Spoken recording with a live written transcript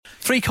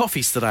3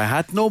 coffees that I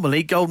had.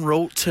 Normally, golden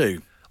rule,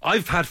 2.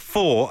 I've had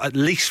 4, at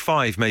least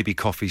 5 maybe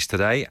coffees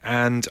today,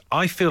 and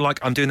I feel like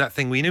I'm doing that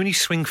thing where you know when you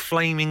swing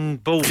flaming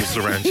balls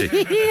around you?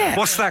 Yeah.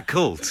 What's that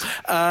called?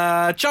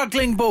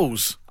 Juggling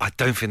balls. I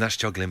don't think that's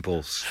juggling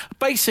balls.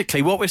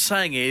 Basically, what we're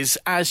saying is,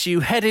 as you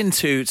head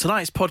into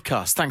tonight's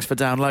podcast, thanks for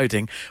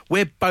downloading,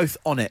 we're both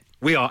on it.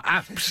 We are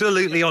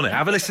absolutely on it.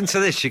 Have a listen to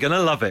this. You're going to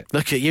love it.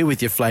 Look at you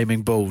with your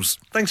flaming balls.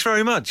 Thanks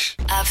very much.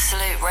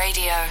 Absolute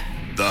Radio.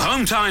 The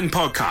Home Time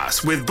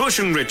Podcast with Bush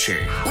and Richie.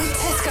 With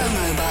Tesco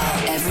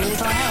Mobile, every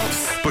little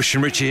helps. Bush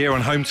and Richie here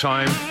on Home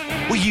Time.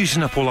 We're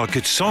using up all our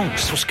good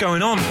songs. What's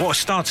going on? What a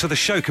start to the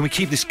show. Can we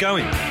keep this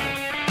going?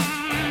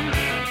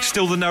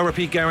 Still the no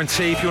repeat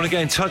guarantee. If you want to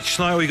get in touch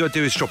tonight, all you got to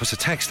do is drop us a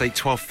text,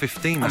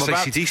 81215. That's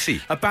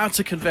AC/DC. About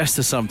to confess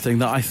to something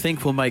that I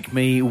think will make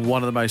me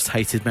one of the most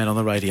hated men on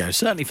the radio,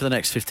 certainly for the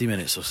next 50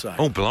 minutes or so.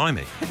 Oh,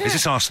 blimey. Is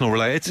this Arsenal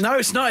related? No,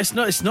 it's not.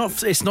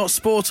 It's not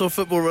sport or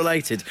football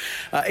related.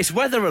 It's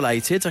weather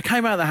related. I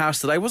came out of the house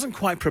today, wasn't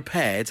quite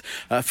prepared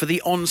for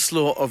the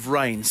onslaught of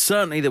rain,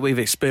 certainly that we've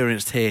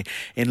experienced here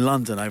in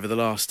London over the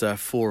last 4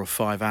 or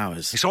 5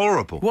 hours. It's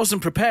horrible.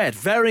 Wasn't prepared.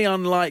 Very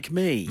unlike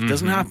me.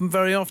 Doesn't happen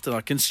very often. I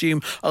consume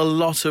a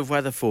lot of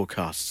weather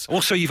forecasts.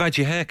 Also, you've had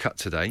your hair cut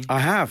today. I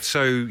have.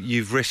 So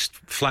you've risked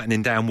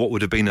flattening down what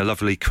would have been a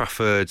lovely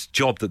Crawford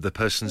job that the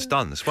person's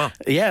done as well.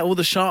 Yeah, all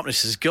the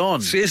sharpness is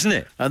gone. Isn't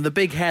it? And the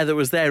big hair that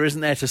was there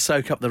isn't there to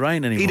soak up the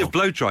rain anymore. He'd have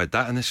blow-dried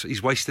that and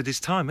he's wasted his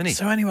time, hasn't he?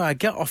 So anyway, I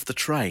get off the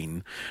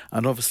train,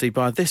 and obviously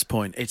by this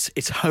point,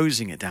 it's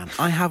hosing it down.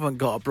 I haven't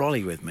got a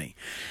brolly with me.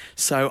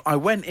 So I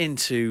went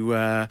into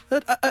a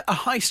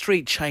high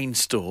street chain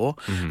store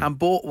and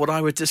bought what I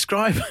would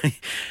describe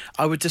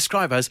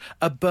as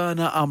a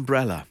burner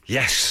umbrella.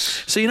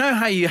 Yes. So you know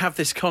how you have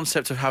this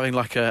concept of having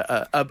like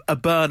a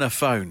burner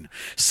phone?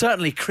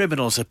 Certainly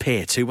criminals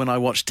appear to when I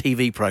watch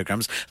TV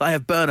programmes. They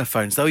have burner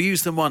phones. They'll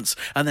use them once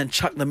and then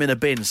chuck them in a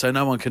bin so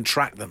no one can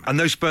track them. And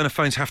those burner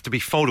phones have to be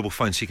foldable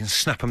phones so you can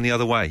snap them the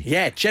other way.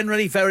 Yeah,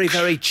 generally very,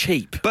 very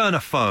cheap. Burner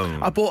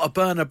phone. I bought a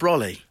burner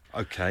brolly.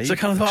 Okay. So I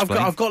kind of thought,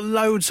 I've got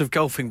loads of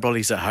golfing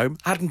brollies at home.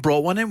 I hadn't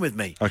brought one in with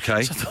me.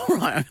 Okay. So I thought,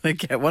 right, I'm going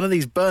to get one of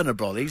these burner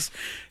brollies.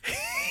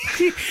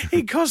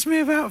 It cost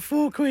me about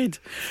 £4.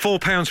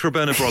 £4 for a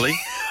burner brolly.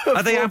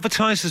 Are they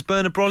advertised as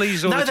burner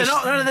brollies? Or No, they're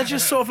not. No, they're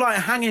just sort of like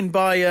hanging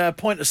by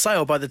point of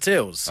sale by the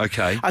tills.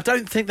 Okay. I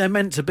don't think they're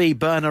meant to be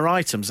burner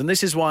items, and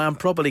this is why I'm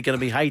probably going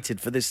to be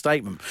hated for this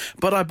statement.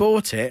 But I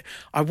bought it.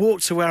 I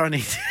walked to where I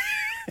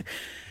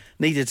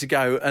needed to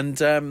go,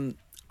 and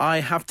I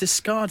have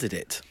discarded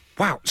it.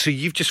 Wow, so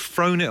you've just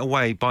thrown it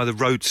away by the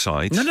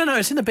roadside? No,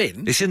 it's in the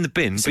bin. It's in the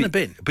bin? In the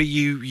bin. But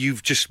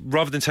you've just,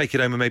 rather than take it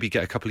home and maybe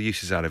get a couple of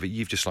uses out of it,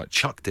 you've just, like,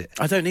 chucked it.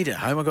 I don't need it at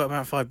home. I've got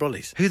about 5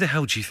 brollies. Who the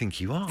hell do you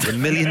think you are? The $1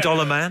 million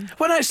man?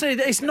 Well, no,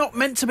 it's not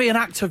meant to be an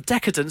act of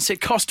decadence.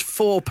 It cost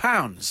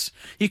 £4.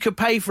 You could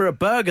pay for a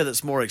burger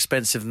that's more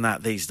expensive than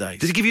that these days.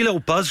 Did it give you a little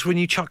buzz when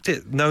you chucked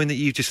it, knowing that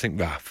you just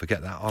think,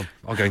 forget that,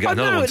 I'll go and get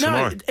another one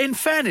tomorrow? No, in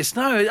fairness,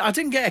 no, I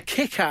didn't get a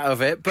kick out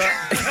of it, but...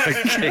 A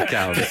kick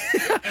out of it.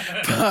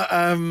 But,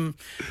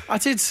 I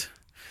did...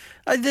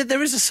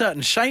 There is a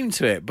certain shame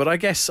to it, but I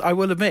guess I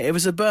will admit it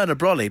was a burner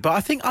brolly. But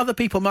I think other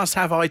people must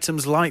have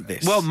items like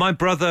this. Well, my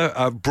brother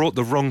brought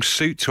the wrong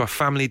suit to a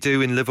family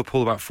do in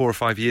Liverpool about 4 or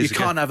 5 years ago.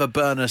 You can't have a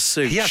burner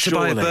suit, He had to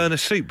buy a burner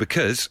suit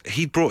because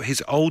he brought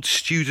his old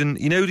student...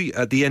 You know,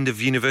 at the end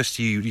of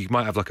university, you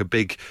might have like a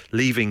big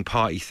leaving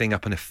party thing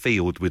up in a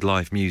field with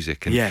live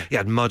music. And he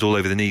had mud all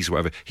over the knees or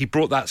whatever. He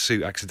brought that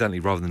suit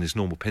accidentally rather than his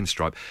normal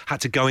pinstripe. Had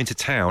to go into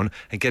town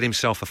and get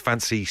himself a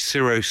fancy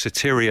Ciro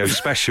Sotirio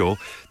special.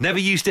 Never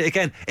used it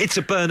again. It's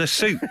a burner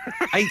suit.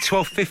 8,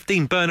 12,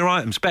 15 burner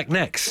items. Back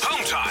next.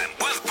 Home Time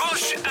with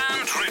Bush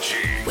and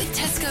Richie. With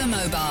Tesco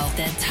Mobile,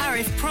 their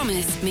tariff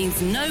promise means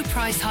no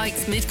price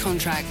hikes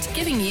mid-contract,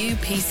 giving you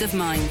peace of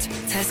mind.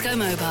 Tesco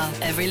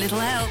Mobile, every little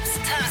helps.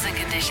 Terms and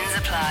conditions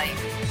apply.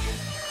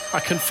 I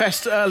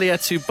confessed earlier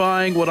to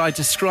buying what I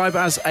describe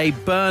as a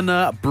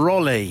burner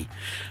brolly.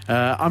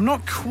 I'm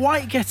not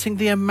quite getting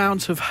the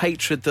amount of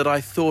hatred that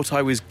I thought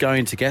I was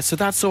going to get, so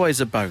that's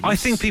always a bonus. I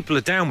think people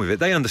are down with it.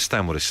 They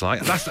understand what it's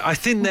like. I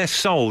think they're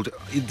sold.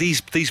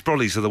 These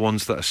brollies are the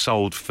ones that are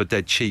sold for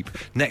dead cheap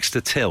next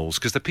to tills,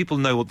 because the people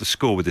know what the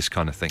score with this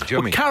kind of thing. Do you know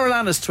what I mean? Carol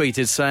Anna's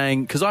tweeted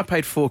saying, because I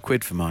paid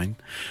 £4 for mine,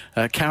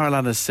 Carol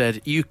Anna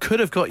said, you could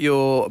have got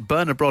your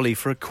burner brolly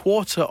for a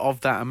quarter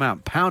of that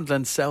amount.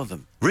 Poundland sell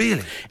them.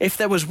 Really? If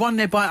there was one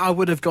nearby, I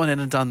would have gone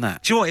in and done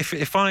that. Do you know what?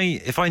 If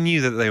I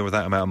knew that they were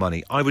that amount of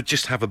money, I would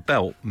just have a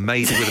belt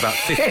made with about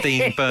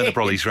 15 burner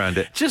brollies around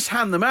it. Just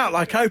hand them out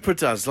like Oprah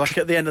does, like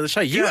at the end of the show.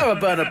 You have a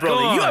burner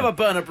brolly. You have a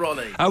burner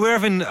brolly. We're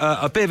having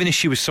a bit of an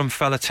issue with some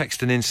fella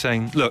texting in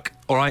saying, look,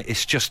 All right,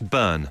 it's just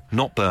burn,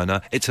 not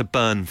burner. It's a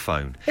burn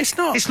phone. It's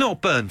not. It's not a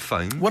burn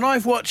phone. When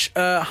I've watched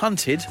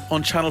Hunted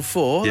on Channel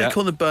 4, Yeah. they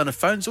call them burner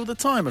phones all the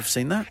time. I've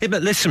seen that. Yeah,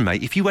 but listen,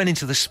 mate, if you went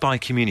into the spy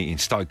community and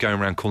started going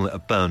around calling it a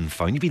burn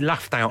phone, you'd be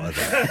laughed out of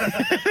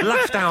there.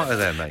 Laughed out of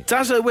there, mate.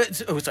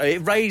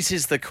 It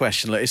raises the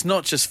question. Look, it's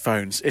not just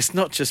phones. It's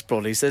not just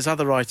brollies. There's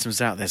other items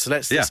out there. So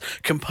let's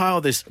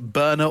compile this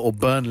burner or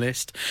burn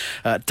list.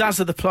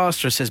 Dazzler the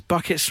Plasterer says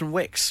buckets from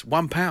Wicks,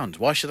 £1.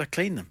 Why should I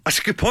clean them? That's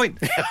a good point.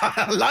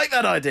 I like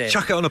that idea.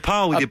 Chuck it on a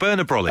pile with your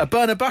burner brolly. A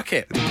burner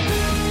bucket.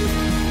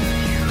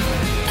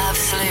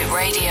 Absolute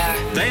Radio.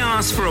 They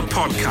asked for a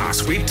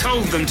podcast. We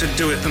told them to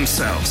do it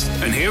themselves.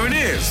 And here it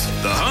is,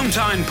 the Home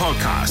Time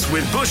Podcast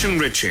with Bush and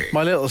Richie.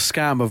 My little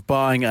scam of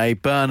buying a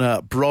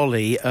burner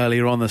brolly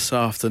earlier on this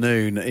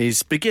afternoon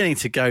is beginning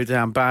to go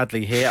down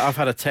badly here. I've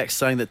had a text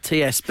saying that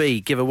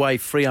TSB give away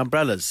free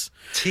umbrellas.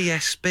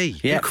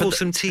 TSB? Yeah, Who calls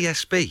them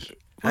TSB?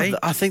 Well,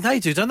 I think they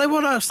do, don't they?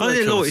 What else?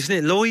 Isn't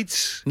it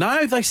Lloyd's?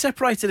 No, they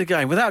separated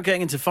again without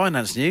getting into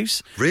finance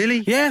news. Really?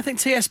 Yeah, I think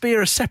TSB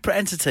are a separate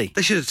entity.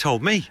 They should have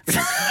told me.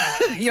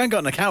 You ain't got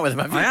an account with them,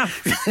 have you? I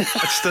have.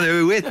 I just don't know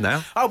who we're with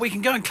now. Oh, we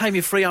can go and claim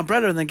your free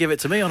umbrella and then give it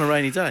to me on a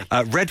rainy day.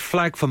 Red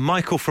flag for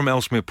Michael from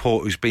Ellesmere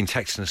Port, who's been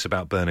texting us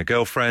about burner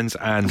girlfriends,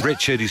 and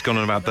Richard, who's gone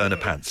on about burner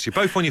pants. You're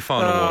both on your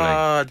final warning.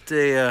 Oh,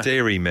 dear.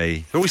 Dearie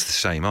me. They're always the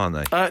same, aren't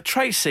they?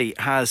 Tracy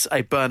has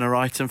a burner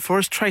item for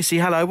us. Tracy,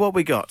 hello, what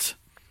we got?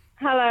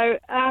 Hello,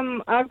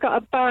 I've got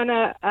a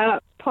burner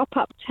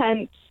pop-up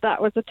tent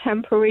that was a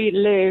temporary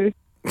loo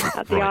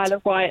at the Isle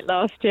of Wight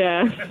last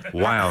year.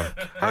 Wow.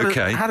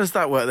 Okay. How does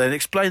that work then?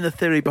 Explain the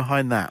theory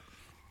behind that.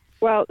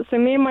 Well, so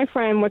me and my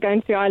friend were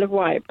going to the Isle of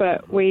Wight,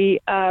 but we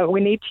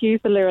need to use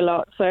the loo a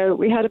lot, so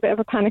we had a bit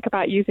of a panic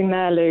about using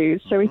their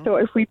loos. So we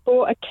thought if we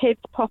bought a kids'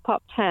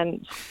 pop-up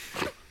tent,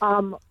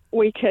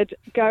 we could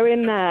go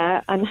in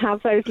there and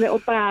have those little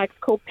bags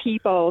called pee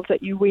bowls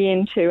that you wee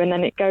into, and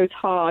then it goes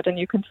hard and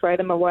you can throw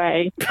them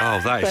away.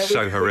 Oh, that is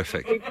so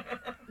horrific.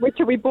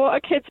 We bought a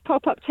kids'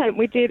 pop-up tent.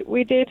 We did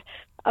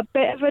a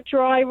bit of a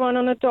dry run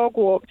on a dog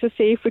walk to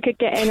see if we could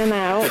get in and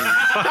out.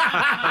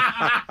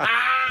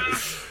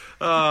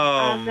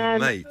 Oh, and then,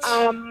 mate.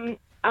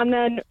 And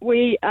then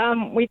we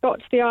got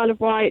to the Isle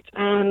of Wight,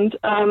 and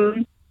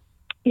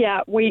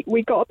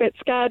we got a bit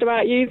scared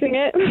about using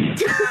it.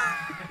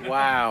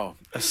 Wow.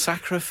 A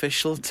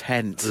sacrificial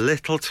tent.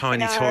 Little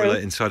tiny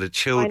toilet inside a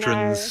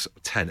children's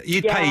tent.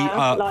 You'd pay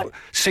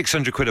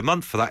 600 quid a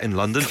month for that in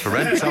London for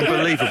rent. It's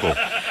unbelievable.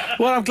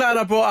 Well, I'm glad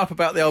I brought up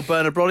about the old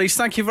burner brollies.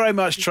 Thank you very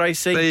much,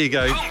 Tracy. There you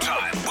go. Home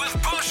Time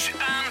with Bush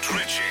and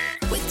Richie.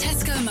 With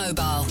Tesco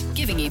Mobile,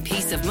 giving you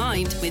peace of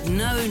mind with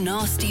no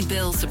nasty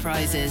bill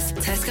surprises.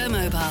 Tesco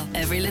Mobile,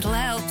 every little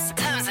helps.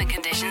 Terms and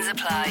conditions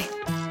apply.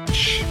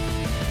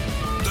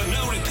 The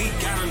no repeat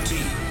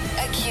guarantee.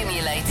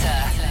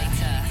 Accumulator.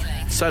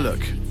 So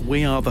look,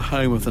 we are the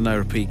home of the no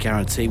repeat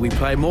guarantee. We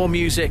play more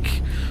music.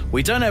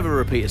 We don't ever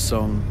repeat a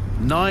song.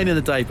 9 in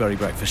the day Berry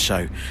Breakfast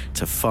Show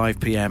to 5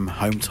 p.m.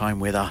 home time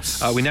with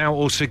us. We now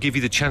also give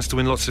you the chance to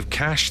win lots of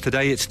cash.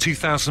 Today it's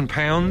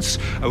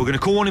 £2,000. We're going to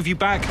call one of you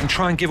back and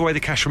try and give away the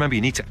cash. Remember,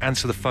 you need to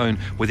answer the phone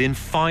within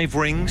 5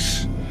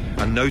 rings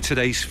and know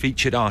today's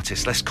featured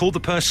artist. Let's call the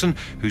person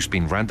who's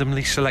been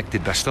randomly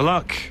selected. Best of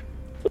luck.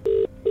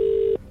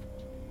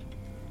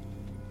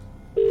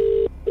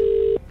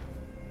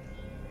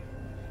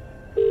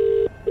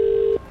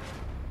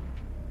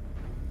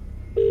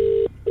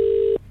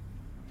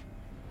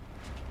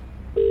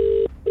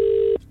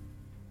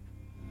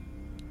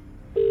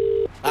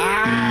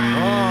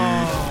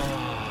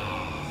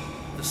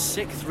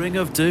 Sixth ring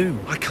of doom.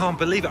 I can't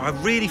believe it. I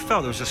really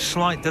felt there was a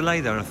slight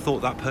delay there and I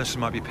thought that person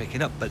might be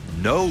picking up, but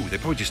no, they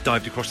probably just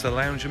dived across the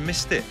lounge and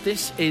missed it.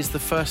 This is the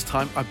first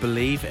time, I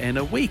believe, in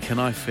a week, and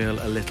I feel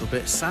a little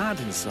bit sad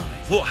inside.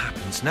 What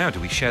happens now? Do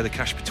we share the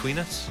cash between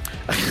us?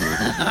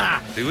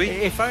 Do we?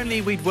 If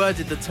only we'd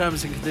worded the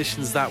terms and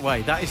conditions that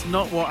way. That is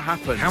not what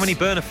happens. How many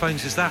burner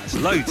phones is that? It's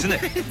loads, isn't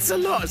it? It's a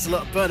lot. It's a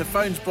lot of burner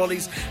phones,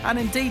 brollies, and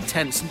indeed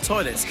tents and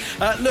toilets.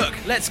 Look,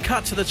 let's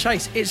cut to the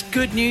chase. It's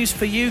good news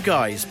for you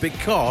guys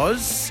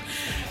because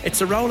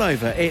it's a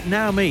rollover. It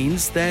now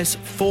means there's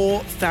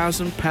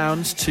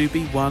 £4,000 to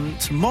be won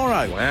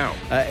tomorrow. Wow.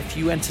 If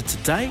you enter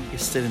today, you're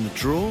still in the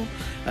draw.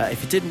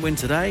 If you didn't win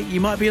today, you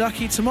might be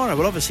lucky tomorrow.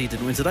 Well, obviously you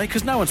didn't win today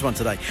because no one's won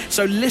today.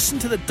 So listen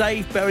to the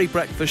Dave Berry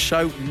Breakfast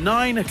Show,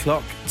 9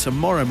 o'clock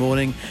tomorrow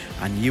morning,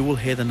 and you will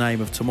hear the name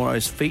of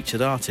tomorrow's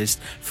featured artist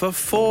for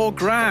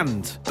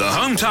 £4,000. The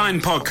Home Time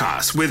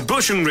Podcast with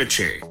Bush and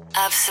Richie.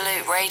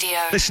 Absolute Radio.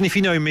 Listen, if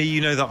you know me, you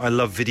know that I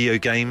love video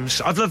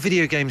games. I've loved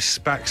video games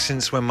back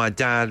since when my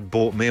dad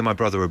bought me and my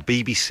brother a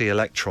BBC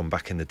Electron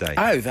back in the day.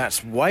 Oh,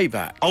 that's way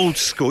back. Old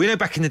school. You know,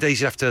 back in the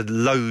days, you have to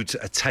load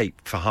a tape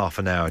for half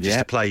an hour just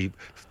to play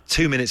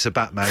 2 minutes of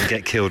Batman,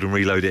 get killed and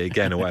reload it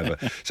again or whatever.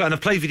 And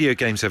I've played video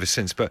games ever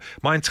since, but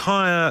my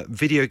entire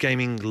video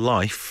gaming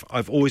life,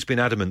 I've always been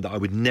adamant that I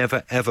would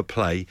never, ever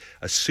play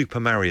a Super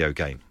Mario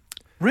game.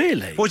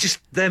 Really? Or just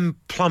them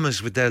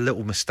plumbers with their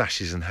little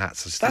moustaches and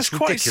hats. That's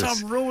quite ridiculous.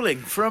 some ruling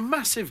for a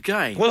massive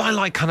game. Well, I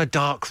like kind of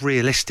dark,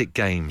 realistic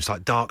games,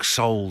 like Dark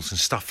Souls and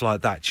stuff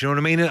like that. Do you know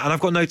what I mean? And I've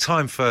got no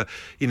time for,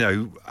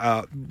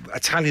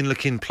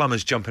 Italian-looking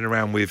plumbers jumping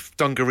around with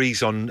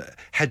dungarees on,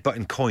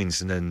 headbutting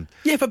coins and then...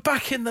 Yeah, but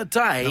back in the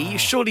day,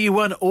 surely you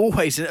weren't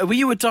always... Were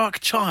you a dark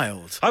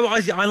child?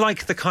 I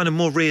like the kind of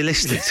more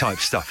realistic type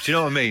stuff. Do you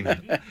know what I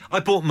mean? I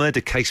bought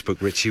Murder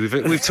Casebook, Richie.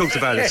 We've talked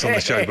about this on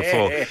the show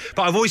before.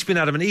 But I've always been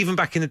adamant, even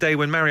back in the day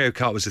when Mario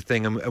Kart was a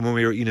thing and when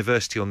we were at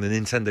university on the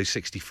Nintendo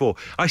 64,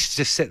 I used to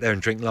just sit there and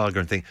drink lager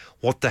and think,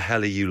 what the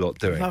hell are you lot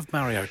doing? I love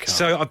Mario Kart.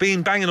 So I've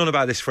been banging on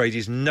about this for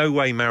ages. No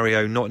way,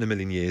 Mario, not in a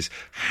million years.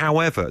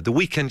 However, the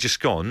weekend just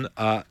gone,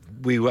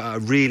 we were at a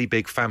really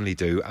big family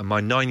do, and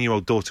my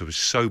 9-year-old daughter was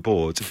so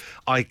bored,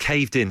 I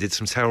caved in, did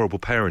some terrible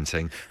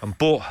parenting, and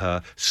bought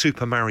her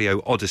Super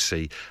Mario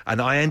Odyssey. And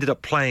I ended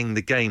up playing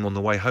the game on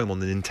the way home on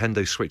the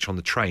Nintendo Switch on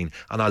the train,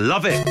 and I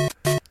love it.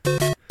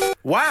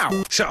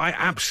 Wow. So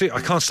I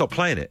can't stop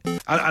playing it.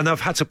 And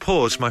I've had to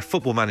pause my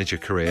Football Manager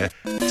career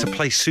to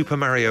play Super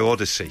Mario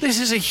Odyssey. This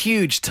is a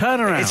huge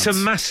turnaround.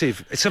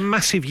 It's a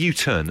massive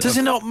U-turn. Does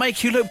it not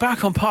make you look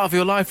back on part of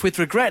your life with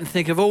regret and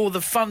think of all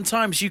the fun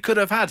times you could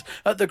have had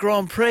at the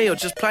Grand Prix or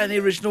just playing the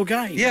original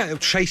game? Yeah,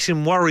 chasing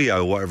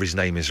Wario, whatever his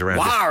name is around.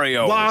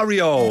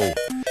 Wario.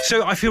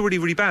 So I feel really,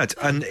 really bad.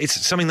 And it's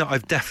something that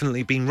I've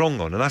definitely been wrong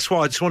on. And that's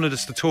why I just wanted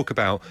us to talk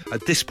about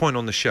at this point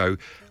on the show.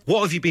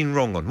 What have you been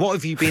wrong on? What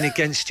have you been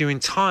against your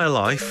entire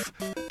life,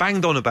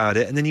 banged on about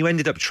it, and then you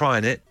ended up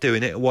trying it,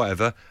 doing it, or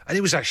whatever, and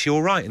it was actually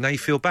all right, and now you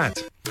feel bad?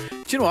 Do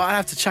you know what? I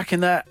have to chuck in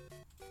there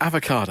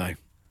avocado.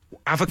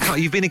 Avocado?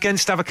 You've been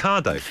against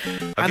avocado?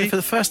 And for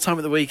the first time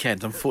at the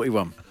weekend, I'm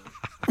 41.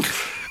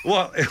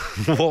 What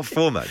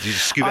format? Did you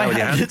just scoop it out with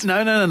your hand?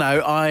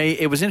 No.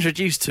 It was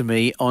introduced to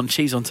me on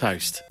cheese on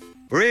toast.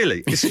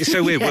 Really? It's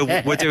so weird.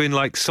 We're doing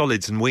like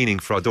solids and weaning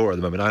for our daughter at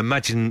the moment. I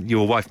imagine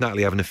your wife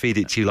Natalie having to feed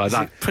it to you like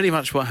that. Pretty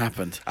much what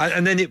happened.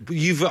 And then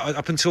you've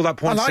up until that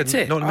point I liked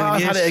said it. not in a million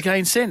I've years. had it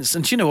again since.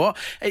 And do you know what?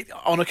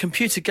 On a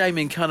computer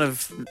gaming kind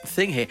of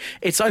thing here,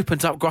 it's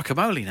opened up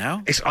guacamole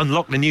now. It's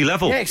unlocked a new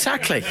level. Yeah,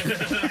 exactly.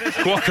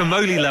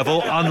 Guacamole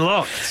level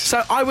unlocked.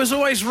 So I was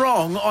always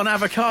wrong on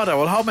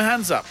avocado. I'll hold my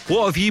hands up.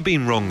 What have you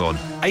been wrong on?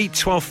 8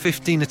 12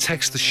 15 to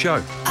text the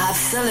show.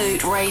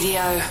 Absolute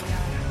Radio.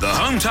 The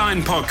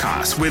Hometime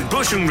Podcast with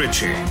Bush and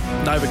Richie.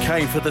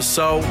 Novocaine for the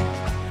soul.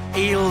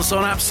 Eels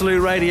on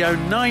Absolute Radio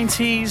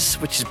 90s,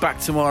 which is back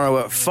tomorrow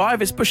at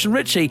 5. It's Bush and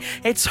Richie.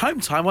 It's Home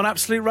Time on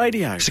Absolute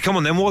Radio. So come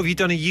on then, what have you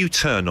done a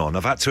U-turn on?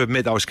 I've had to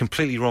admit that I was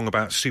completely wrong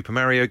about Super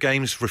Mario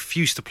games,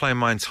 refused to play them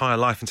my entire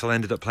life until I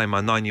ended up playing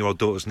my 9-year-old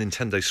daughter's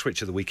Nintendo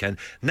Switch at the weekend.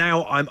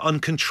 Now I'm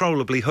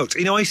uncontrollably hooked.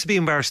 You know, I used to be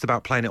embarrassed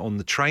about playing it on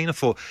the train. I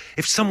thought,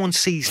 if someone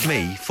sees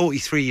me,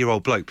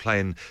 43-year-old bloke,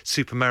 playing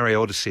Super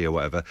Mario Odyssey or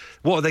whatever,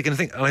 what are they going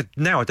to think?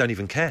 Now I don't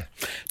even care.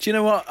 Do you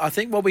know what? I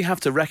think what we have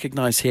to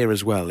recognise here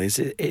as well is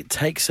it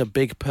takes a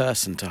big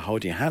person to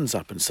hold your hands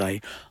up and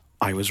say,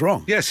 I was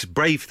wrong. Yes,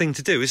 brave thing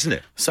to do, isn't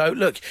it? So,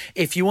 look,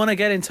 if you want to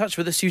get in touch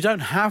with us, you don't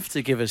have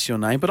to give us your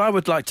name, but I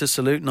would like to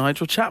salute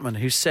Nigel Chapman,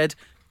 who said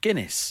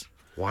Guinness.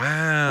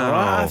 Wow. All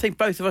right, I think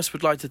both of us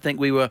would like to think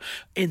we were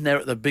in there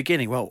at the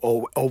beginning, well,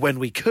 or when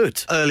we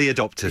could. Early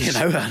adopters. You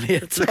know, early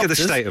adopters. Look at the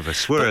state of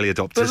us. We're early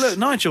adopters. But look,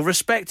 Nigel,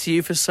 respect to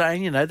you for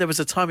saying, there was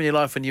a time in your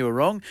life when you were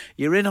wrong.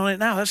 You're in on it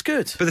now. That's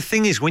good. But the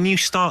thing is, when you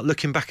start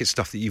looking back at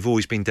stuff that you've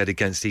always been dead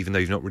against, even though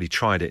you've not really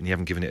tried it and you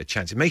haven't given it a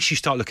chance, it makes you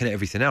start looking at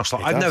everything else.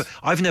 Like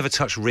I've never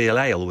touched real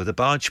ale with a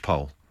barge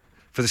pole.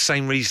 For the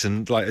same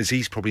reason, as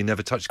he's probably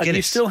never touched Guinness. And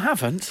you still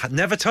haven't? I've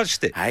never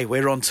touched it. Hey,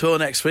 we're on tour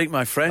next week,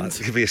 my friend.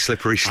 It could be a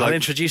slippery slope. I'll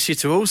introduce you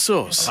to all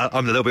sorts.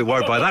 I'm a little bit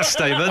worried by that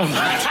statement.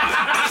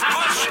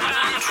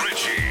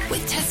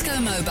 With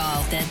Tesco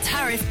Mobile, their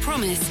tariff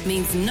promise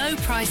means no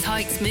price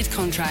hikes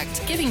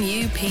mid-contract, giving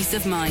you peace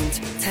of mind.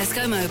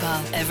 Tesco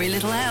Mobile, every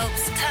little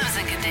helps. Terms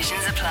and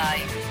conditions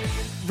apply.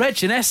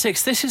 Reg in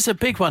Essex, this is a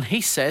big one. He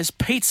says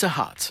Pizza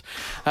Hut.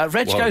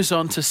 Reg goes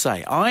on to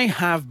say, I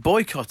have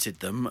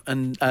boycotted them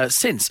and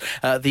since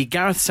the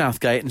Gareth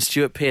Southgate and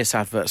Stuart Pearce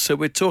adverts. So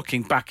we're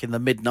talking back in the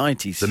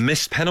mid-90s. The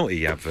missed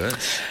penalty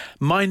adverts.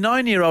 My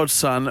 9-year-old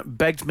son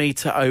begged me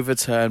to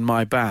overturn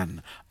my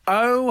ban.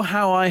 Oh,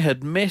 how I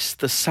had missed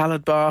the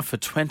salad bar for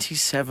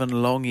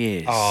 27 long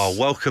years. Oh,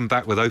 welcome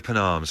back with open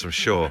arms, I'm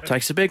sure.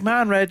 Takes a big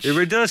man, Reg. It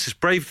really does. It's a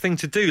brave thing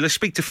to do. Let's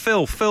speak to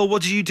Phil. Phil,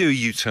 what do you do a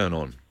U-turn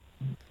on?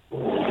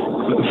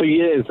 For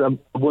years, I've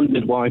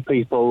wondered why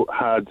people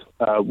had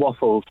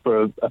waffles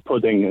for a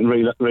pudding and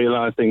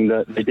realising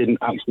that they didn't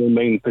actually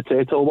mean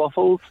potato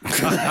waffles.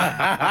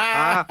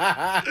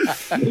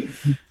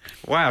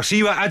 Wow, so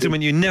you were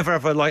adamant you never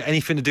have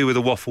anything to do with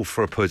a waffle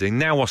for a pudding.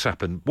 Now what's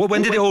happened?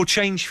 When did it all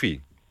change for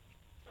you?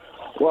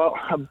 Well,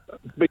 I've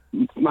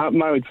been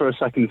married for a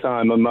second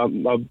time, and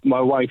my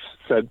wife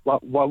said,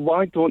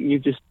 why don't you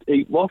just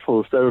eat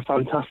waffles? They're a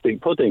fantastic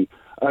pudding.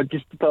 I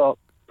just thought,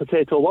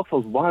 potato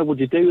waffles, why would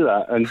you do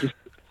that? And just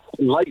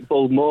a light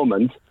bulb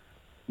moment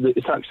that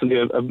it's actually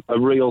a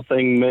real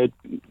thing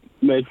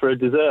made for a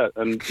dessert,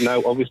 and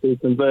now obviously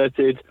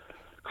converted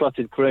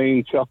clotted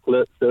cream,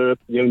 chocolate, syrup,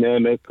 you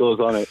name it, goes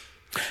on it.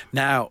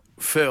 Now,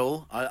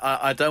 Phil,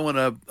 I don't want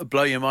to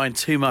blow your mind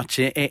too much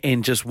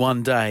in just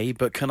one day,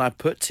 but can I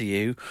put to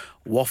you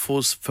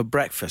waffles for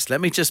breakfast?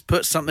 Let me just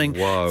put something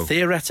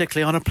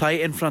theoretically on a plate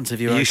in front of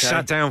you. You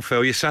sat down,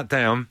 Phil. You sat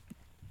down.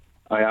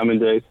 I am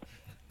indeed.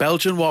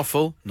 Belgian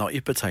waffle, not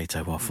your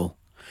potato waffle.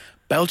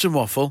 Belgian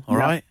waffle, all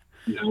right?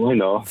 No, I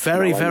know.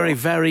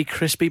 Very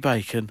crispy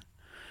bacon.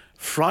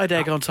 Fried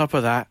egg on top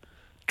of that.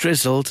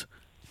 Drizzled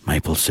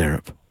maple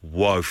syrup.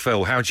 Whoa,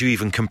 Phil, how do you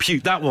even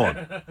compute that one?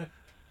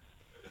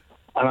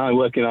 And I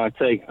work in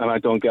IT, and I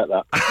don't get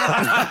that.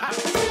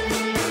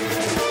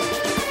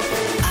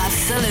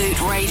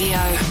 Absolute Radio.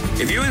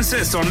 If you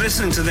insist on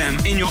listening to them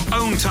in your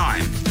own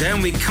time,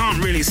 then we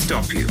can't really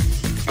stop you.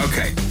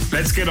 OK,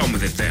 let's get on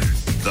with it then.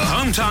 The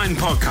Home Time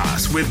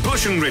Podcast with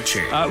Bush and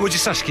Richie. We're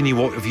just asking you,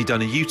 what have you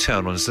done a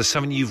U-turn on? Is there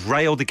something you've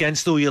railed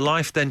against all your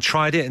life, then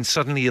tried it and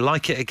suddenly you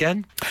like it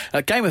again?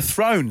 Game of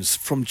Thrones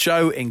from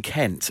Joe in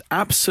Kent.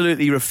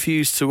 Absolutely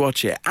refused to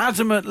watch it.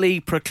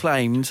 Adamantly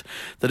proclaimed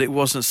that it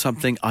wasn't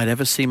something I'd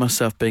ever see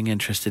myself being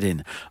interested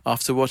in.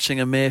 After watching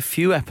a mere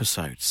few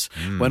episodes,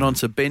 went on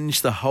to binge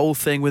the whole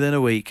thing within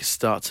a week,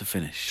 start to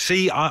finish.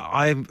 See,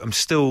 I'm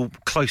still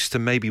close to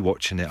maybe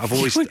watching it. I've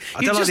always... I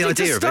don't like the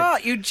idea of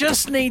it. You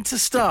just need to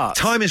start.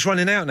 Time is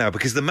running out now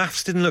because the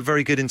maths didn't look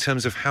very good in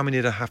terms of how many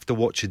I have to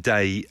watch a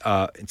day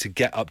to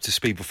get up to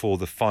speed before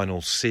the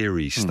final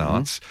series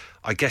starts.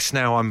 I guess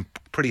now I'm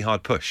pretty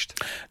hard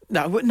pushed.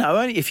 No,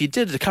 only if you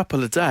did it a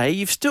couple a day,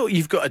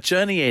 you've got a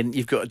journey in,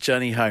 you've got a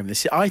journey home.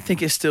 I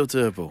think it's still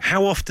doable.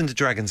 How often do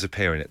dragons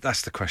appear in it?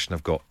 That's the question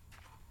I've got.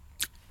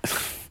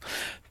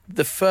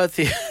 The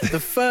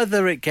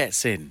further it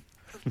gets in.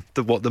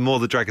 The more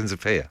the dragons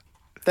appear?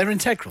 They're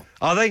integral.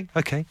 Are they?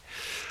 Okay.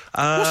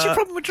 What's your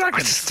problem with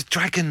dragons? The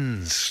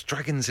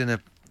dragons in a...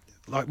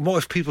 Like, what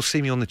if people see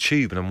me on the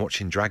tube and I'm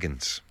watching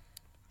dragons?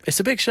 It's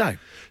a big show.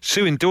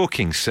 Sue in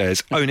Dorking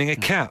says, owning a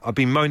cat. I've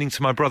been moaning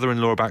to my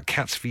brother-in-law about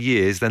cats for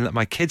years, then let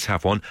my kids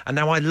have one, and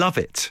now I love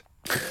it.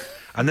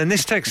 And then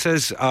this text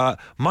says,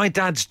 my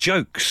dad's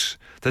jokes,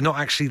 they're not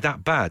actually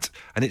that bad.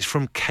 And it's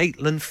from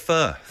Caitlin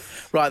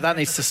Firth. Right, that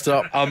needs to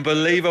stop.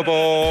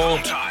 Unbelievable.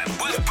 Time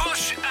with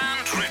Bush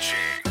and Richie.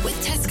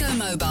 With Tesco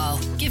Mobile,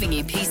 giving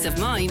you peace of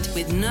mind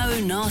with no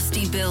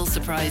nasty bill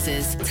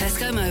surprises.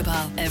 Tesco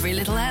Mobile, every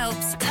little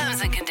helps.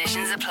 Terms and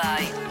conditions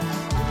apply.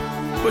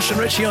 Bush and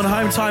Richie on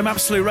Home Time,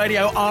 Absolute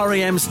Radio,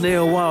 REM's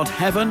Neil Wild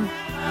Heaven.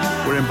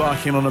 We're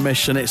embarking on a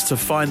mission. It's to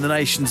find the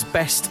nation's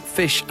best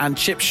fish and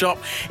chip shop.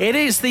 It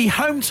is the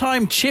Home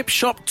Time Chip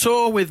Shop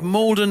Tour with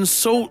Maldon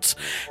Salt.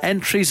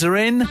 Entries are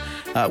in.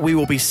 We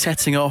will be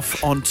setting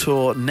off on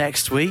tour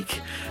next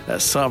week,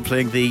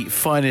 sampling the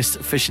finest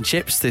fish and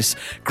chips this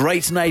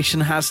great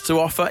nation has to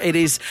offer. It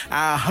is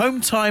our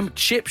Home Time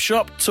Chip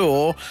Shop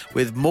Tour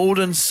with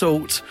Maldon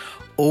Salt.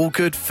 All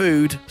good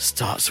food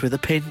starts with a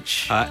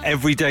pinch.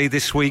 Every day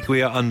this week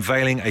we are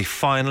unveiling a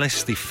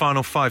finalist, the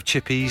final 5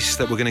 chippies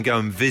that we're going to go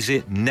and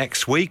visit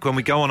next week when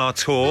we go on our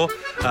tour.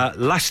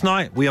 Last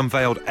night we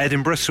unveiled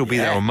Edinburgh, so we'll be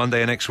there on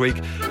Monday next week.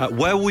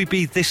 Where will we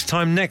be this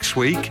time next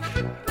week?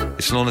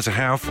 It's an honour to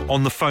have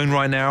on the phone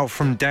right now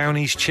from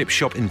Downey's Chip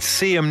Shop in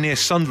Seaham near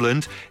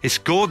Sunderland. It's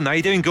Gordon. How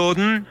you doing,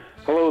 Gordon?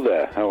 Hello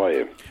there. How are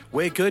you?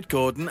 We're good,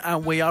 Gordon,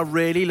 and we are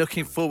really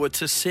looking forward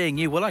to seeing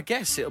you. Well, I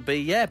guess it'll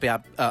be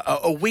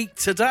a week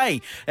today.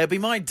 It'll be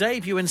my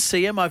debut in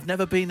Seaham. I've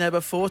never been there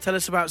before. Tell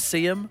us about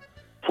Seaham.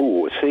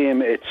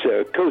 Seaham, it's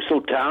a coastal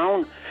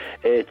town.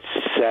 It's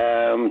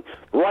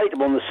right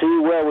up on the sea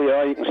where we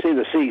are. You can see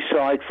the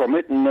seaside from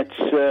it, and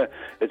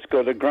it's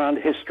got a grand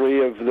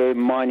history of the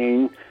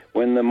mining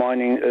when the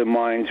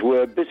mines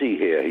were busy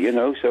here,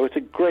 so it's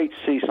a great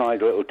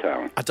seaside little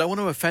town. I don't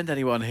want to offend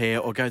anyone here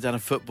or go down a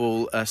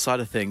football side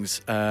of things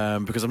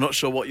because I'm not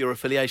sure what your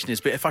affiliation is,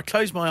 but if I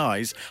close my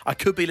eyes, I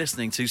could be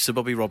listening to Sir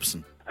Bobby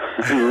Robson.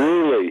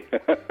 Really?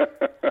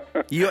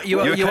 You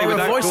are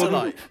a voice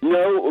alike.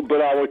 No,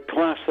 but I would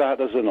class that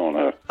as an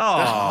honour.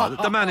 Oh,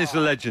 the man is a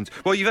legend.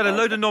 Well, you've had a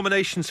load of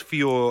nominations for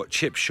your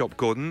chip shop,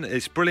 Gordon.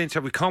 It's brilliant.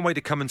 We can't wait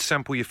to come and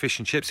sample your fish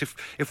and chips.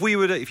 If you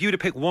were to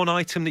pick one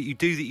item that you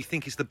do that you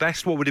think is the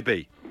best, what would it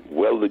be?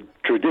 Well, the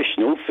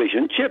traditional fish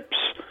and chips.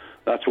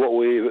 That's what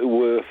we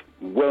were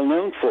well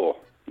known for.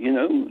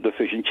 The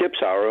fish and chips,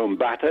 our own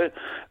batter,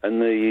 and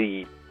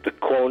the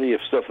quality of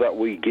stuff that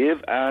we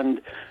give,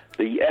 and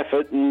the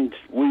effort, and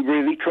we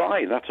really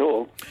try, that's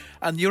all.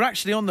 And you're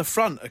actually on the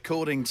front,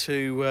 according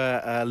to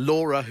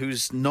Laura,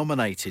 who's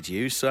nominated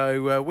you.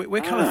 So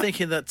we're kind of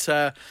thinking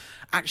that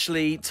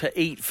actually to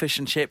eat fish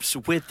and chips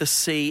with the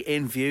sea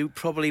in view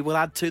probably will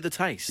add to the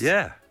taste.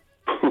 Yeah.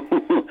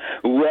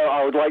 Well,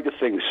 I would like to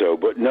think so,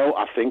 but no,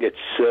 I think it's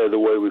the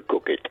way we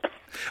cook it.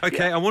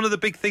 Okay, and one of the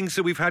big things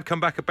that we've had come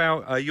back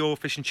about your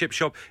fish and chip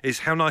shop is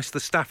how nice the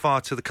staff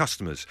are to the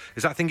customers.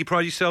 Is that a thing you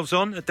pride yourselves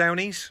on at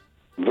Downey's?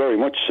 Very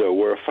much so.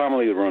 We're a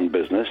family-run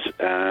business,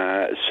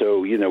 so,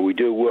 we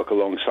do work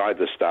alongside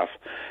the staff.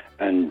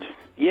 And,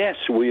 yes,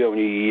 we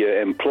only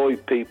employ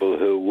people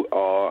who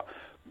are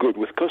good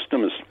with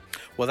customers.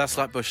 Well, that's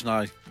like Bush and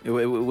I.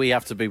 We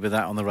have to be with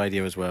that on the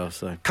radio as well.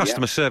 So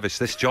customer service,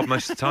 this job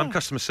most of the time.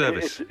 Customer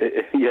service.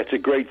 It's a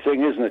great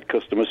thing, isn't it?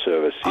 Customer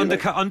service.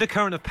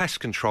 Undercurrent of pest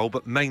control,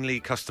 but mainly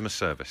customer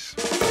service.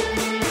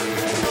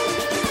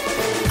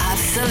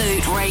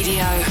 Absolute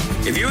Radio.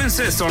 If you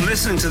insist on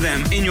listening to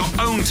them in your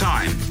own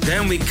time,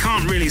 then we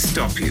can't really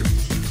stop you.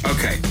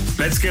 Okay,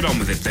 let's get on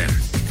with it then.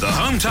 The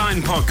Home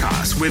Time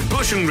Podcast with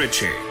Bush and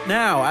Ritchie.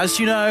 Now, as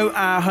you know,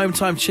 our Home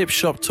Time Chip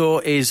Shop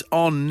tour is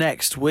on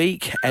next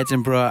week.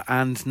 Edinburgh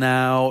and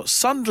now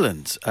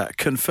Sunderland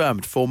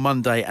confirmed for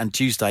Monday and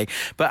Tuesday.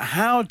 But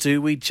how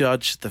do we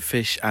judge the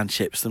fish and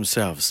chips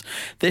themselves?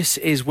 This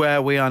is where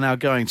we are now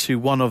going to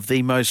one of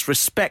the most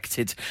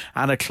respected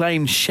and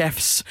acclaimed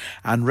chefs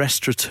and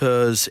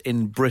restaurateurs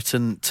in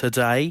Britain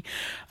today.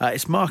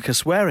 It's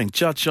Marcus Waring,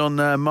 judge on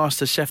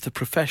MasterChef The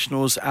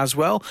Professionals as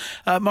well.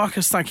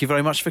 Marcus, thank you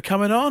very much for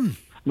coming on.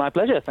 My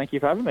pleasure. Thank you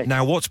for having me.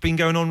 Now, what's been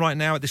going on right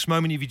now at this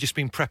moment? Have you just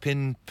been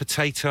prepping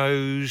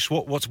potatoes?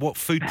 What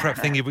food prep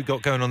thing have we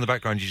got going on in the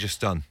background you've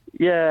just done?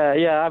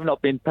 Yeah. I've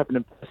not been prepping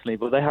them personally,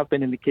 but they have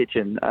been in the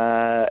kitchen.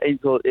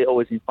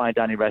 Always in fine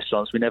dining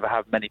restaurants, we never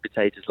have many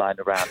potatoes lying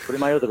around. But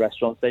in my other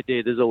restaurants, they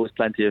do. There's always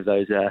plenty of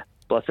those there.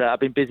 But I've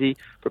been busy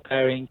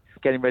preparing,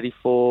 getting ready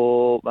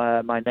for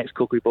my next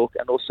cookery book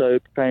and also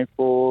preparing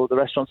for the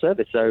restaurant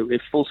service. So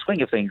it's full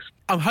swing of things.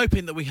 I'm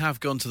hoping that we have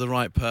gone to the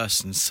right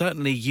person.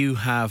 Certainly you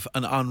have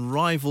an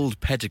unrivalled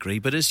pedigree,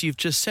 but as you've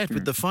just said,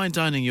 with the fine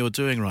dining you're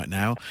doing right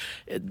now,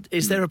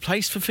 is there a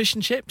place for fish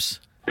and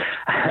chips?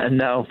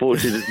 No,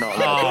 unfortunately there's not.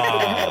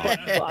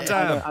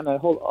 I know.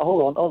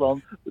 Hold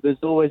on. There's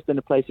always been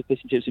a place for fish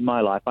and chips in my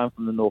life. I'm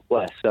from the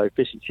northwest, so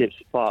fish and chips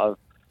is part of,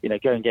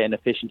 going and getting a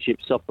fish and chip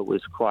supper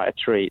was quite a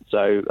treat.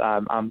 So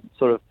I'm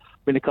sort of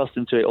been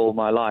accustomed to it all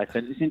my life.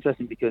 And it's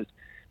interesting because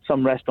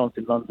some restaurants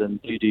in London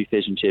do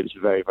fish and chips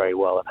very, very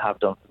well and have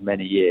done for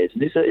many years.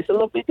 And it's a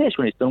lovely dish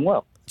when it's done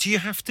well. Do you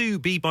have to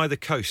be by the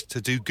coast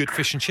to do good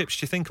fish and chips,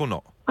 do you think, or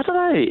not? I don't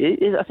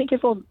know. I think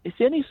it's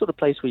the only sort of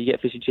place where you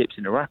get fish and chips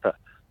in a wrapper.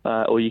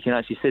 Or you can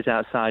actually sit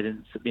outside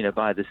and,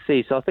 by the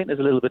sea. So I think there's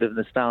a little bit of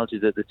nostalgia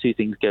that the two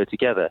things go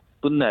together.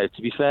 But no,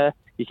 to be fair,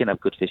 you can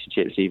have good fish and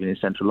chips even in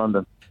central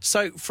London.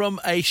 So from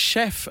a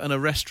chef and a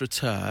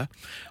restaurateur,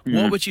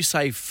 what would you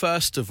say,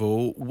 first of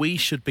all, we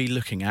should be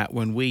looking at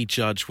when we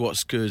judge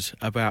what's good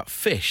about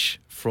fish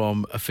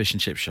from a fish and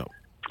chip shop?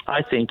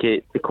 I think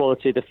the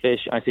quality of the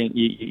fish. I think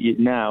you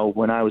now,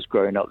 when I was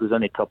growing up, there's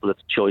only a couple of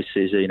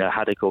choices,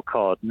 haddock or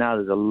cod. Now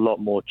there's a lot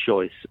more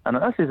choice, and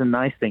that is a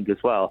nice thing as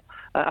well.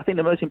 I think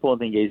the most important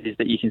thing is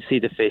that you can see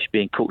the fish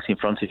being cooked in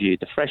front of you.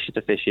 The fresher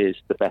the fish is,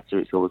 the better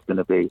it's always going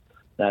to be.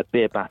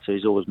 Beer batter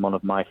is always one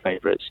of my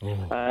favourites.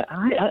 I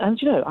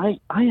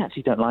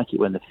actually don't like it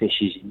when the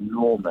fish is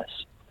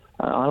enormous.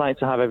 I like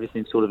to have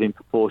everything sort of in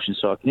proportion,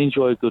 so I can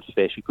enjoy a good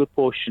fish, a good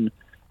portion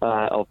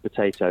of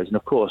potatoes, and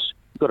of course,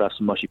 you've got to have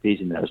some mushy peas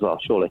in there as well,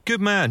 surely.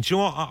 Good man. Do you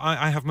know what?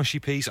 I have mushy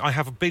peas. I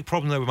have a big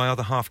problem, though, with my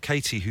other half,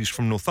 Katie, who's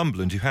from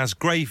Northumberland, who has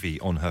gravy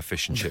on her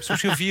fish and chips.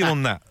 What's your view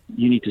on that?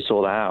 You need to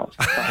sort that out.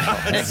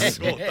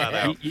 Sort that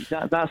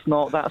out. That's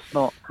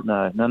not.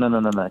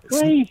 No.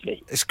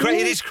 Gravy. It is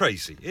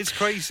crazy. It's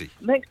crazy.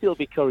 Next it'll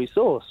be curry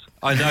sauce.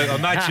 I know.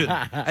 Imagine.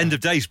 End of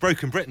days,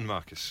 broken Britain,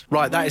 Marcus.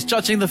 Right, that is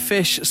judging the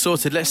fish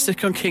sorted. Let's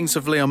stick on Kings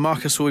of Leon.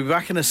 Marcus will be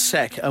back in a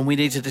sec, and we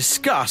need to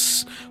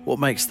discuss what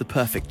makes the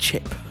perfect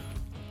chip.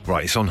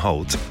 Right, it's on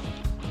hold.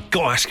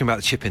 Got to ask him about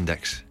the chip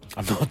index.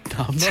 I'm not.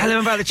 Tell him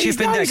about the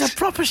chip index. He's a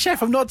proper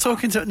chef. I'm not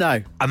talking to...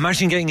 No.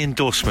 Imagine getting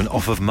endorsement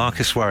off of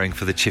Marcus Waring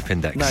for the chip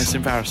index. No, it's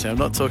embarrassing. I'm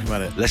not talking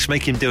about it. Let's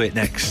make him do it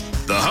next.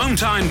 The Home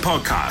Time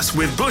Podcast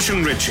with Bush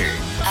and Ritchie.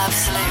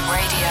 Absolute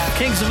Radio.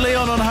 Kings of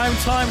Leon on Home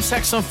Time.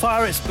 Sex on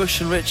Fire. It's Bush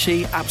and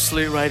Ritchie.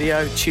 Absolute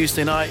Radio.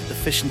 Tuesday night, the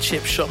Fish and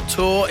Chip Shop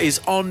tour is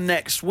on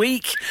next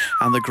week.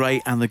 And the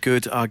great and the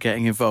good are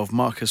getting involved.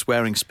 Marcus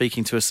Waring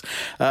speaking to us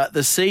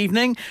this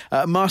evening.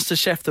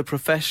 MasterChef The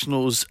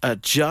Professionals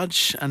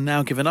judge, and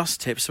now giving us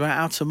tips about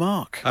how to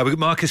mark. We've got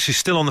Marcus, who's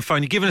still on the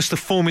phone. You've given us the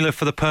formula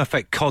for the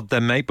perfect cod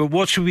then, mate, but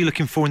what should we be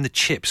looking for in the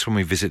chips when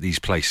we visit these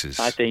places?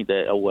 I think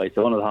that always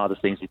one of the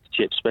hardest things with the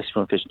chips, especially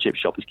from a fish and chip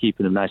shop, is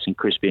keeping them nice and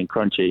crispy and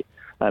crunchy.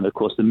 Of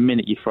course, the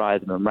minute you fry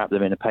them and wrap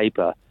them in a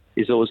paper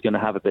is always going to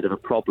have a bit of a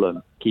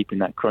problem keeping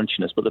that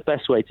crunchiness. But the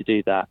best way to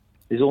do that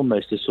is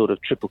almost to sort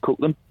of triple cook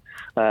them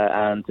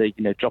and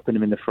dropping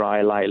them in the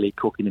fryer lightly,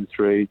 cooking them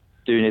through,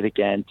 doing it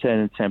again,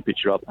 turning the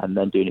temperature up, and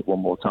then doing it one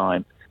more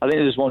time. I think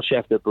there's one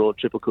chef that brought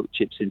triple cooked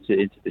chips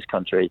into this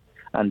country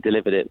and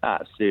delivered it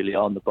absolutely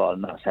on the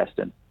bottom. That's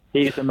Heston.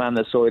 He's the man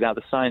that sorted out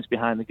the science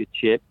behind the good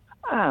chip,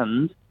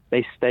 and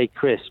they stay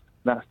crisp.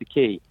 That's the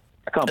key.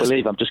 I can't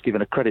believe I'm just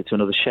giving a credit to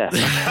another chef.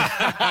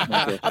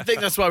 I think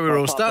that's why we were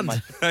all stunned.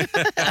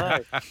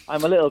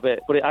 I'm a little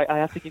bit, but I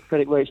have to give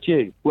credit where it's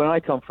due. Where I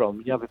come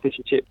from, you have a fish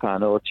and chip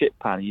pan or a chip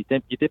pan, you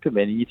dip them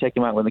in and you take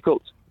them out when they're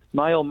cooked.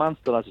 My old man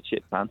still has a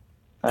chip pan.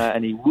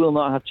 And he will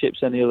not have chips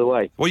any other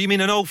way. Well, you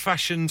mean an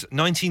old-fashioned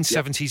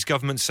 1970s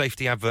government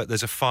safety advert,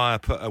 there's a fire,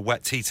 put a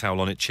wet tea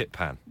towel on it, chip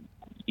pan?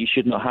 you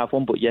should not have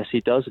one, but yes,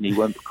 he does, and he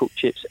won't cook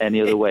chips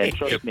any other way. And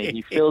trust me,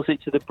 he fills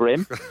it to the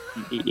brim,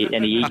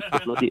 and he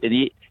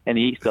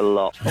eats a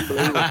lot.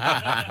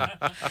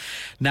 Unbelievable.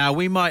 Now,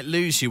 we might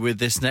lose you with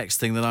this next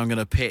thing that I'm going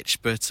to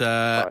pitch, but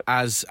right.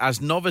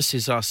 as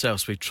novices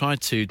ourselves, we've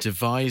tried to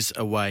devise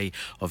a way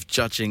of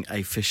judging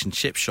a fish and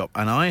chip shop,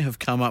 and I have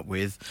come up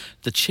with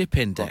the Chip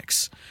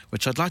Index,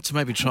 which I'd like to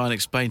maybe try and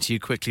explain to you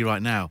quickly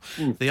right now.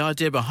 The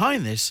idea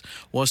behind this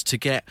was to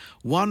get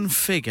one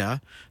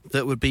figure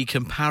that would be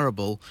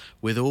comparable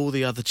with all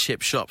the other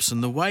chip shops,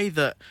 and the way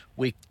that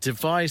we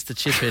devised the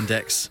Chip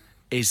Index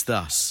is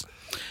thus.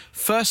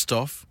 First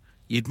off,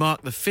 you'd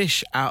mark the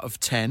fish out of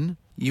 10.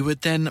 You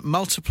would then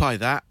multiply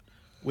that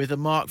with a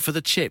mark for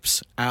the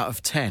chips out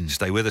of 10.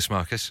 Stay with us,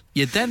 Marcus.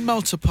 You'd then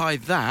multiply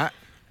that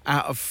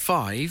out of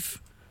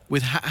 5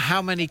 with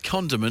how many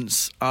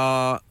condiments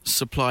are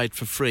supplied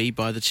for free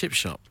by the chip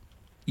shop.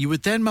 You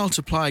would then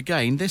multiply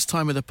again, this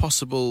time with a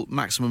possible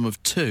maximum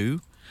of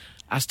 2,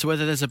 as to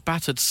whether there's a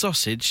battered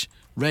sausage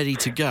ready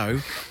to go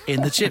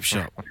in the chip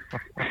shop.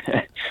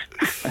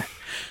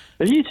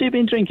 Have you two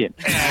been drinking?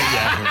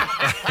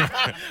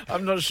 Yeah.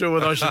 I'm not sure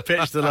whether I should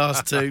pitch the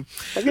last two.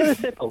 Have you had a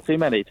sip or too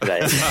many today?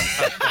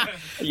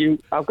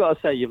 I've got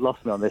to say, you've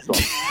lost me on this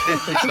one.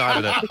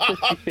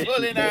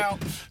 Pulling out.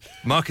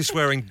 Marcus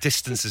Waring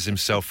distances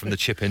himself from the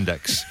Chip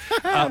Index.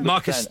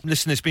 Marcus,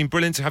 listen, it's been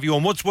brilliant to have you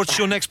on. What's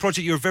your next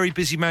project? You're a very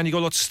busy man. You've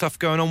got lots of stuff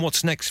going on.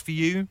 What's next for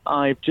you?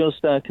 I've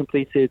just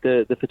completed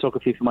the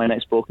photography for my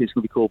next book. It's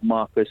going to be called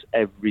Marcus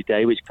Every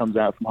Day, which comes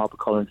out from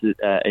HarperCollins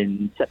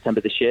in September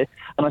this year.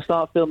 And I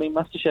start filming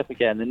MasterChef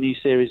again, the new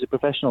series of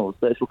professionals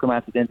that will come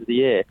out at the end of the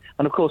year.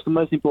 And, of course, the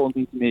most important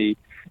thing to me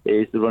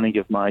is the running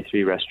of my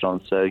 3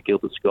 restaurants, so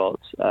Gilbert Scott,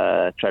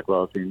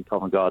 Treadwell's in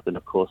Covent Garden,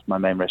 of course, my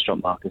main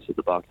restaurant, Marcus, at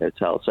the Bark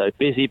Hotel. So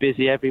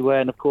busy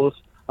everywhere, and of course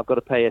I've got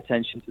to pay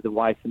attention to the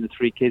wife and the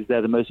 3 kids.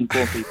 They're the most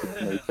important people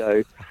to me,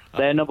 so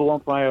they're number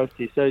one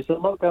priority. So there's a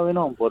lot going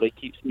on, but it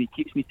keeps me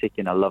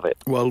ticking. I love it.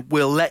 Well,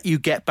 we'll let you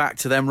get back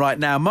to them right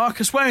now.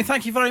 Marcus Waring,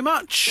 thank you very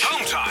much.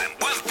 Home Time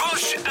with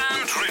Bush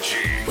and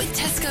Richie. With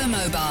Tesco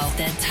Mobile,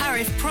 their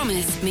tariff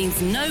promise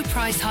means no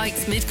price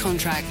hikes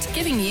mid-contract,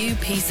 giving you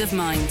peace of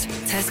mind.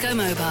 Tesco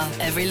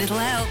Mobile, every little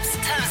helps.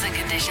 Terms and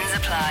conditions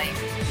apply.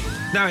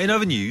 Now, in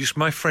other news,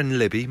 my friend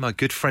Libby, my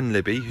good friend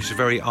Libby, who's a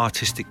very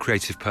artistic,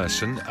 creative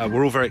person,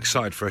 we're all very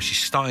excited for her. She's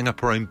starting up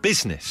her own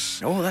business.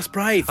 Oh, that's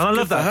brave. And I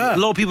love that. A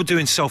lot of people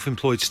doing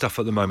self-employed stuff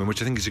at the moment,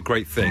 which I think is a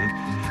great thing.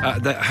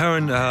 That her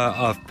and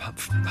her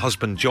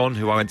husband, John,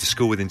 who I went to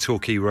school with in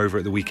Torquay, were over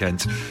at the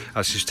weekend.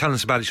 She's telling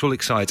us about it. She's all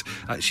excited.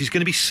 She's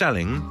going to be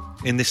selling,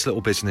 in this little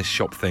business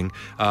shop thing,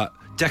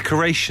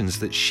 decorations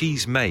that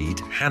she's made,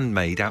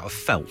 handmade out of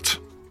felt.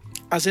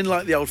 As in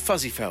like the old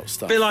fuzzy felt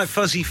stuff? A bit like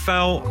fuzzy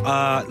felt,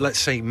 let's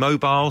say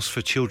mobiles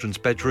for children's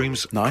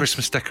bedrooms, nice.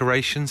 Christmas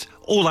decorations,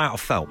 all out of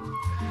felt.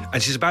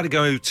 And she's about to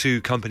go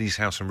to Companies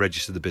House and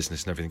register the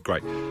business and everything.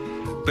 Great.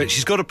 But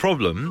she's got a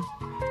problem.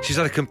 She's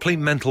had a complete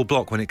mental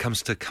block when it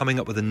comes to coming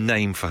up with a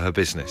name for her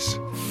business.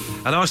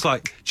 And I was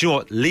like, do you know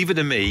what? Leave it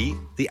to me.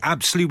 The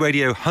Absolute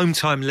Radio Home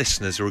Time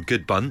listeners are a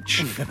good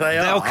bunch.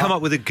 They'll come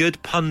up with a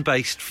good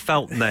pun-based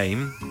felt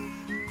name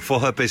for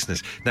her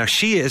business. Now,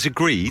 she has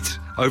agreed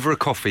over a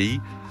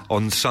coffee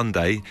on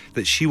Sunday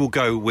that she will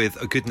go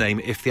with a good name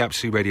if the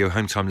Absolute Radio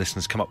Home Time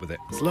listeners come up with it.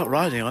 There's a lot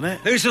riding on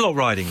it. There's a lot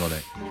riding on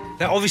it.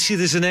 Now, obviously,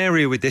 there's an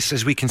area with this,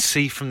 as we can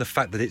see from the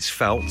fact that it's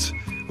felt,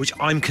 which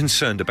I'm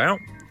concerned about.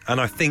 And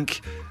I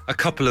think a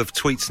couple of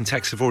tweets and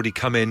texts have already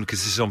come in, because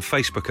this is on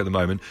Facebook at the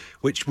moment,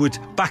 which would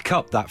back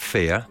up that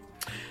fear.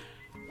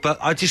 But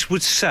I just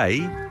would say,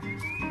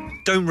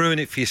 don't ruin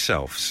it for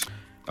yourselves,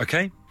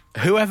 OK?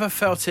 Whoever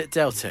felt it,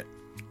 dealt it.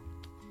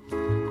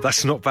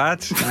 That's not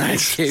bad.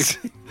 Thank you.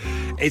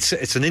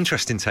 It's an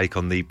interesting take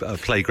on the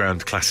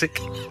playground classic.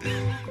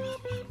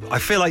 I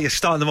feel like you're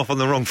starting them off on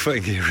the wrong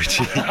footing here,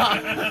 Richie.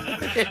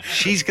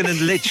 She's going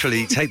to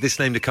literally take this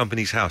name to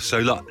Companies House. So,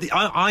 look,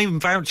 I'm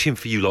vouching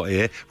for you lot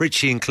here,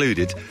 Richie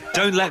included.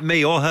 Don't let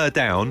me or her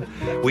down.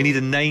 We need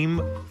a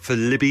name for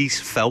Libby's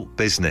felt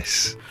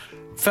business.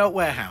 Felt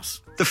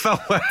Warehouse. The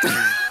Felt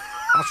Warehouse.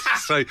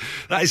 So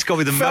that has got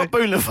to be the Felt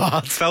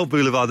Boulevard. Felt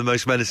Boulevard, the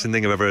most menacing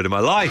thing I've ever heard in my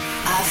life.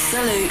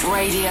 Absolute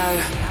Radio.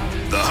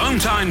 The Home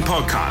Time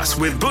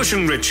Podcast with Bush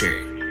and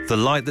Richie. The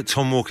light that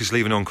Tom Walker's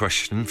leaving on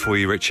question for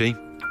you, Richie.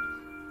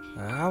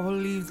 I will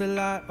leave the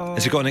light on.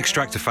 Has it got an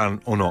extractor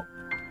fan or not?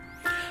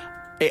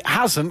 It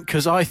hasn't,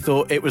 because I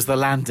thought it was the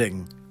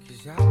landing.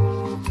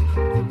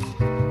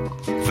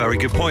 Very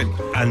good point.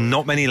 And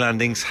not many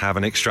landings have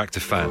an extractor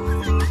fan.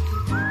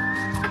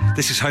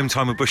 This is Home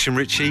Time with Bush and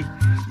Richie.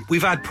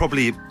 We've had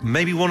probably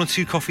maybe 1 or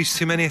 2 coffees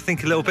too many, I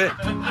think, a little bit.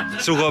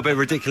 It's all got a bit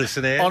ridiculous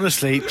in here.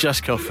 Honestly,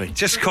 just coffee.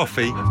 Just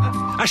coffee.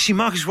 Actually,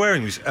 Marcus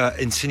Waring was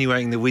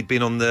insinuating that we'd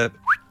been on the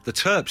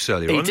Terps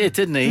earlier on. He did,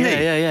 didn't he?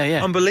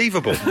 Yeah.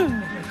 Unbelievable.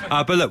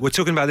 But look, we're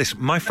talking about this.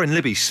 My friend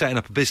Libby's setting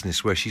up a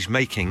business where she's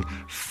making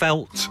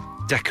felt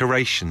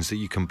decorations that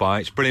you can buy.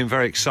 It's brilliant,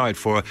 very excited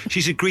for her.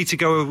 She's agreed to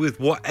go with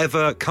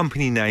whatever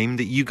company name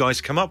that you guys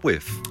come up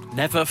with.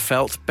 Never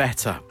felt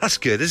better. That's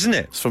good, isn't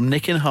it? It's from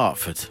Nick in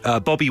Hartford.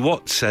 Bobby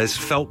Watt says,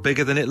 felt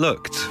bigger than it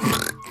looked.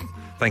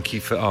 Thank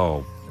you for...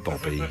 Oh,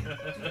 Bobby.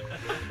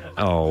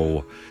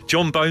 Oh.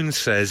 John Bones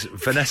says,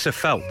 Vanessa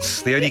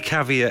Feltz. The only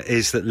caveat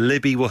is that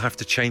Libby will have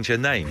to change her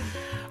name.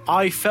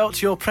 I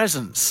felt your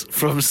presence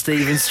from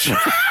Stephen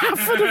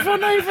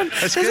Stratford-upon-Avon.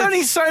 There's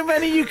only so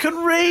many you can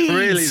read.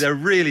 Really, there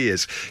really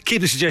is. Keep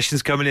the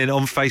suggestions coming in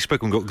on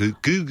Facebook. We've got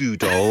Goo Goo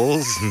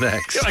Dolls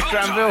next. Like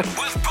Granville.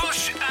 With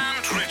Bush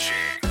and Richie.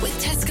 With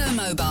Tesco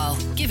Mobile,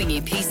 giving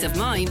you peace of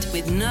mind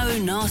with no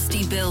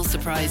nasty bill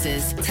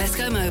surprises.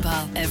 Tesco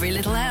Mobile, every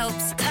little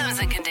helps. Terms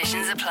and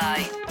conditions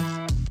apply.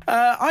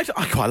 I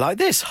quite like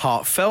this.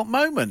 Heartfelt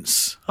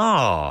moments.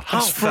 Ah,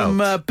 That's heartfelt.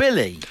 from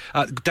Billy.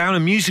 Down a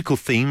musical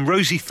theme,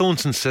 Rosie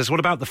Thornton says, what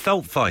about the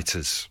Felt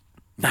Fighters?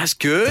 That's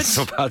good. That's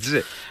not bad, is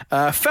it?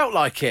 Felt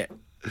like it.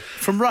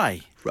 From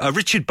Ray.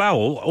 Richard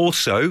Bowell,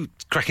 also,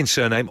 cracking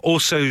surname,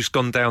 also's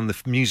gone down the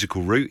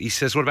musical route. He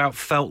says, what about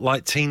Felt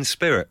Like Teen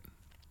Spirit?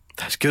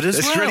 That's good as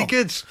well. That's really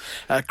good.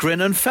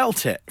 Grin and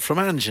Felt It from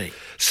Angie.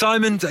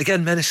 Simon,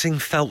 again, menacing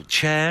Felt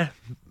Chair.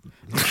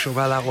 Not sure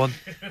about that one.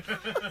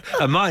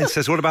 And Martin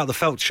says, what about the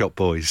Felt Shop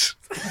Boys?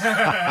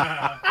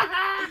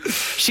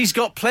 She's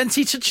got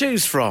plenty to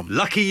choose from.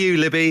 Lucky you,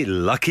 Libby.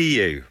 Lucky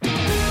you. The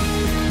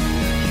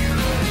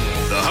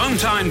Home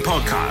Time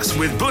Podcast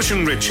with Bush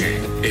and Richie.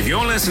 If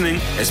you're listening,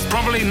 it's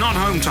probably not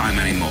Home Time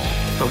anymore,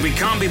 but we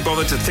can't be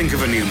bothered to think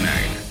of a new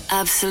name.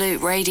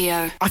 Absolute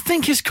Radio. I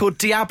think it's called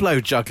Diablo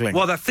juggling.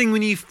 Well, that thing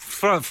when you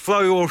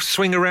flow or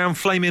swing around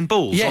flaming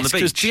balls on the beach? Yes,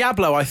 because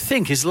Diablo, I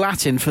think, is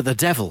Latin for the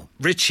devil.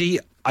 Richie,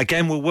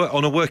 again, we'll work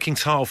on a working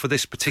title for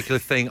this particular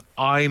thing.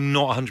 I'm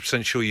not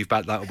 100% sure you've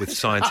backed that up with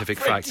scientific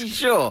facts. Pretty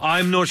sure.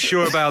 I'm not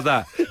sure about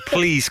that.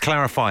 Please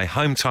clarify.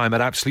 Hometime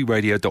at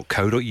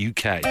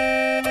absoluteradio.co.uk.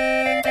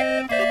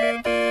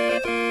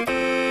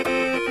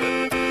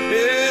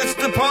 It's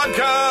the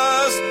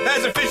podcast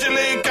as efficient